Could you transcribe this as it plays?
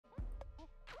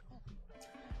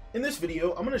In this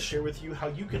video, I'm going to share with you how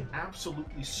you can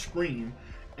absolutely scream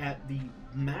at the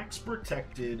max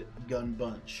protected gun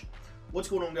bunch. What's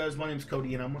going on, guys? My name is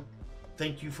Cody and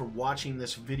thank you for watching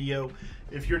this video.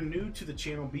 If you're new to the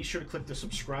channel, be sure to click the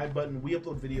subscribe button. We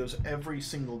upload videos every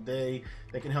single day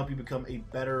that can help you become a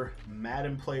better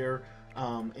Madden player.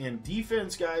 And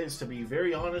defense, guys, to be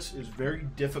very honest, is very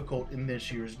difficult in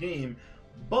this year's game.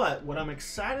 But what I'm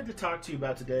excited to talk to you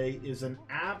about today is an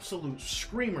absolute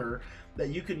screamer that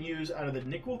you can use out of the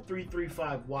nickel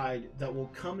 335 wide that will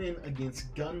come in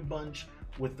against gun bunch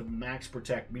with the max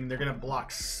protect, meaning they're going to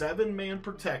block 7-man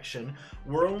protection.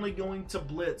 We're only going to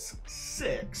blitz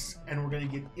 6, and we're going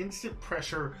to get instant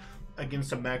pressure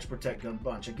against a max protect gun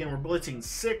bunch. Again, we're blitzing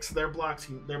 6, they're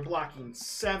blocking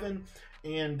 7,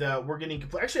 and we're getting,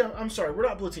 actually, I'm sorry, we're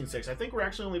not blitzing 6. I think we're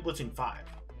actually only blitzing 5.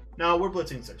 No, we're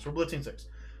blitzing 6. We're blitzing 6.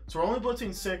 So we're only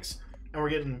blitzing 6, and we're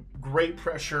getting great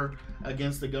pressure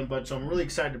against the gun bunch. So I'm really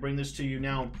excited to bring this to you.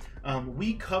 Now,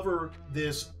 we cover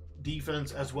this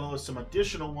defense as well as some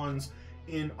additional ones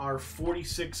in our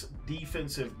 46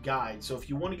 defensive guide. So if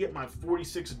you want to get my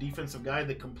 46 defensive guide,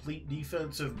 the complete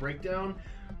defensive breakdown,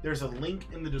 there's a link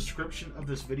in the description of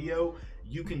this video.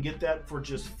 You can get that for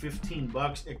just 15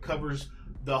 bucks. It covers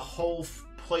the whole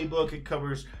playbook. It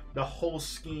covers the whole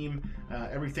scheme,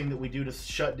 everything that we do to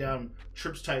shut down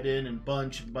trips tight end and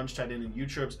bunch tight end and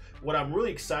U-trips. What I'm really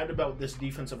excited about with this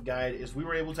defensive guide is we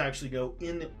were able to actually go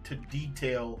into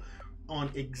detail on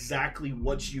exactly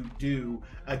what you do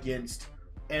against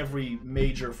every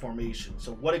major formation.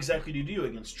 So what exactly do you do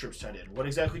against trips tight end? What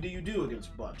exactly do you do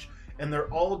against bunch? And they're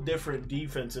all different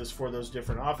defenses for those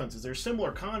different offenses. They're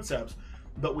similar concepts,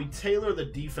 but we tailor the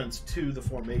defense to the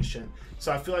formation.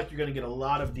 So I feel like you're going to get a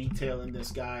lot of detail in this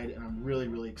guide, and I'm really,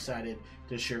 really excited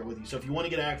to share it with you. So if you want to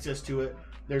get access to it,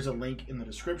 there's a link in the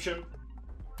description.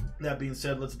 That being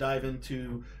said, let's dive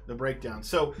into the breakdown.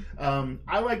 So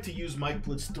I like to use Mike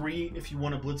Blitz 3 if you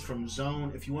want to blitz from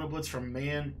zone. If you want to blitz from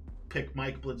man, pick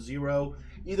Mike Blitz 0.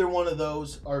 Either one of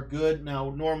those are good. Now,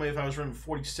 normally if I was running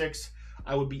 46,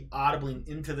 I would be audibling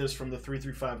into this from the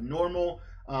 335 normal.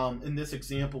 In this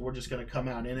example, we're just going to come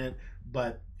out in it.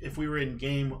 But if we were in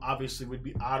game, obviously we'd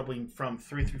be audibling from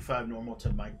 335 normal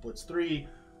to Mike Blitz 3.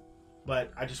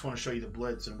 But I just want to show you the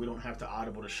blitz, and we don't have to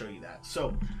audible to show you that.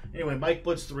 So anyway, Mike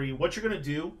Blitz 3, what you're going to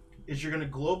do is you're going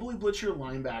to globally blitz your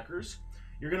linebackers.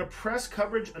 You're going to press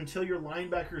coverage until your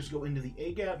linebackers go into the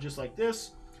A gap, just like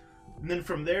this. And then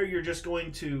from there, you're just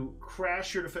going to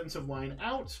crash your defensive line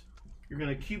out. You're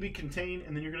going to QB contain,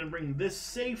 and then you're going to bring this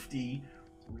safety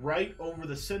right over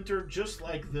the center, just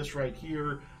like this right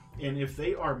here. And if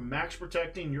they are max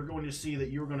protecting, you're going to see that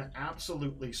you're going to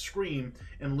absolutely scream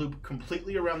and loop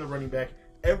completely around the running back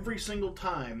every single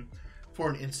time for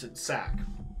an instant sack.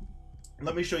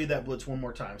 Let me show you that blitz one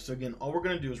more time. So again, all we're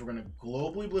going to do is we're going to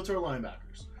globally blitz our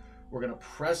linebackers. We're going to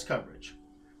press coverage.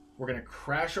 We're going to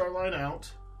crash our line out.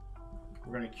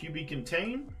 We're going to QB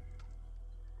contain.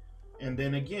 And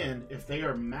then again, if they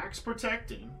are max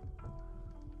protecting,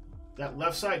 that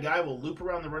left side guy will loop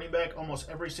around the running back almost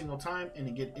every single time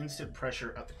and get instant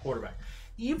pressure at the quarterback.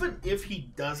 Even if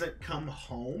he doesn't come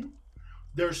home,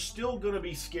 they're still going to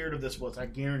be scared of this blitz, I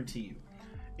guarantee you.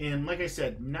 And like I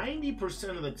said,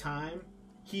 90% of the time,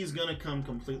 he's going to come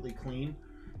completely clean.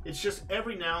 It's just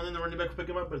every now and then the running back will pick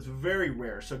him up, but it's very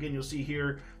rare. So again, you'll see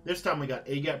here, this time we got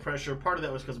A-gap pressure. Part of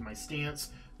that was because of my stance.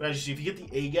 But as you see, if you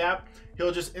get the A-gap,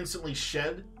 he'll just instantly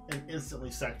shed and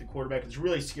instantly sack the quarterback. It's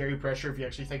really scary pressure if you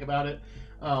actually think about it.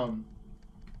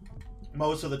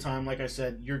 Most of the time, like I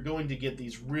said, you're going to get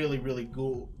these really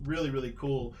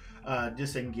cool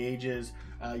disengages.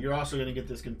 You're also going to get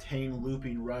this contained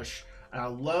looping rush. I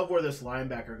love where this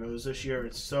linebacker goes this year.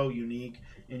 It's so unique.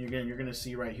 And you're going to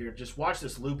see right here, just watch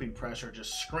this looping pressure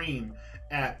just scream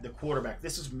at the quarterback.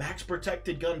 This is max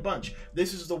protected gun bunch.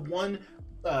 This is the one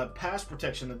pass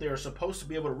protection that they are supposed to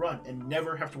be able to run and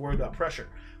never have to worry about pressure.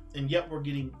 And yet we're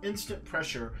getting instant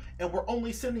pressure, and we're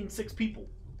only sending 6 people.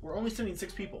 We're only sending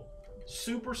 6 people.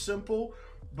 Super simple,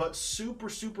 but super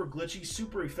glitchy,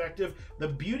 super effective. The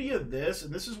beauty of this,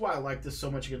 and this is why I like this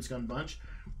so much against gun bunch,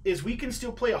 is we can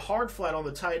still play a hard flat on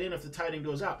the tight end if the tight end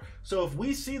goes out. So if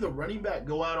we see the running back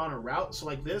go out on a route, so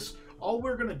like this, all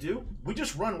we're going to do, we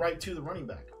just run right to the running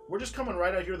back. We're just coming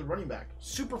right out here to the running back.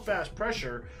 Super fast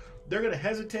pressure. They're going to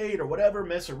hesitate or whatever,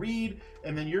 miss a read,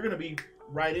 and then you're going to be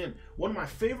right in. One of my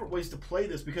favorite ways to play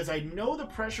this, because I know the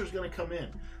pressure is going to come in.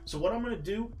 So what I'm going to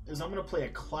do is I'm going to play a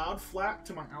cloud flat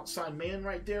to my outside man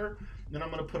right there. Then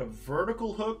I'm going to put a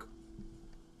vertical hook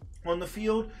on the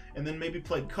field, and then maybe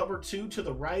play cover 2 to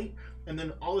the right, and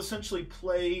then I'll essentially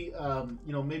play,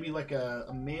 you know, maybe like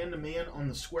a man-to-man on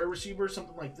the square receiver,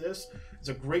 something like this. It's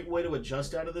a great way to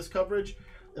adjust out of this coverage.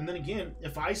 And then again,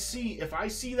 if I see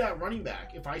that running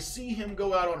back, if I see him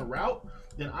go out on a route,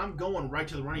 then I'm going right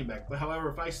to the running back. But however,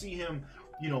 if I see him,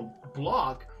 you know,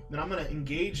 block, then I'm going to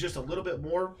engage just a little bit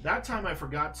more. That time I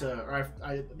forgot to, or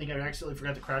I think I accidentally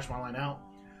forgot to crash my line out.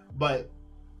 But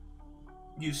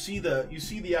you see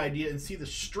the idea and see the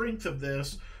strength of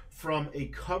this from a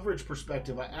coverage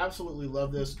perspective. I absolutely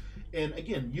love this. And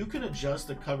again, you can adjust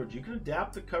the coverage. You can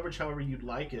adapt the coverage however you'd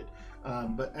like it.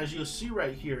 But as you'll see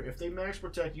right here, if they max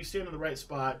protect, you stand in the right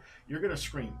spot, you're going to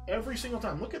scream every single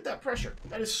time. Look at that pressure.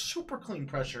 That is super clean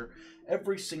pressure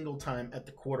every single time at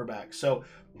the quarterback. So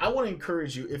I want to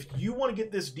encourage you, if you want to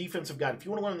get this defensive guide, if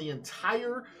you want to learn the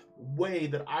entire way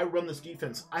that I run this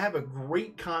defense, I have a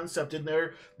great concept in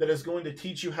there that is going to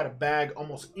teach you how to bag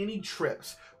almost any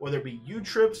trips, whether it be U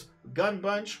trips, gun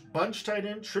bunch, bunch tight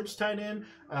end, trips tight end.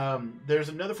 There's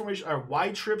another formation, or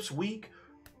wide trips, weak,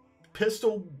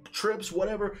 pistol trips,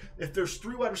 whatever. If there's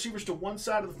 3 wide receivers to one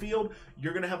side of the field,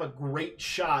 you're going to have a great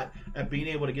shot at being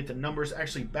able to get the numbers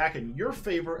actually back in your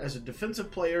favor as a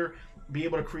defensive player, be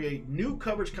able to create new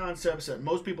coverage concepts that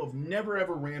most people have never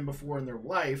ever ran before in their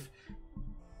life.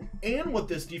 And what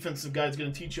this defensive guide is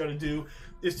going to teach you how to do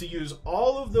is to use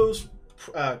all of those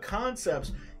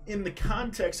concepts in the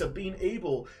context of being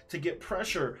able to get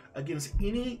pressure against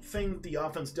anything that the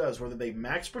offense does, whether they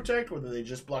max protect, whether they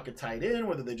just block a tight end,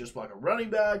 whether they just block a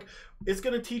running back. It's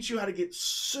going to teach you how to get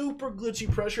super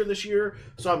glitchy pressure this year.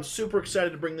 So I'm super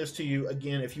excited to bring this to you.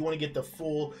 Again, if you want to get the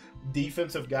full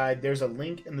defensive guide, there's a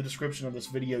link in the description of this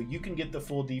video. You can get the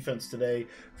full defense today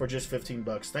for just 15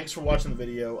 bucks. Thanks for watching the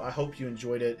video. I hope you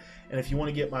enjoyed it. And if you want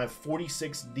to get my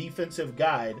 46 defensive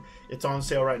guide, it's on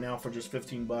sale right now for just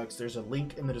 15 bucks. There's a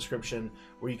link in the description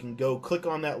where you can go click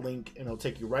on that link and it'll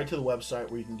take you right to the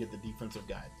website where you can get the defensive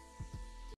guide.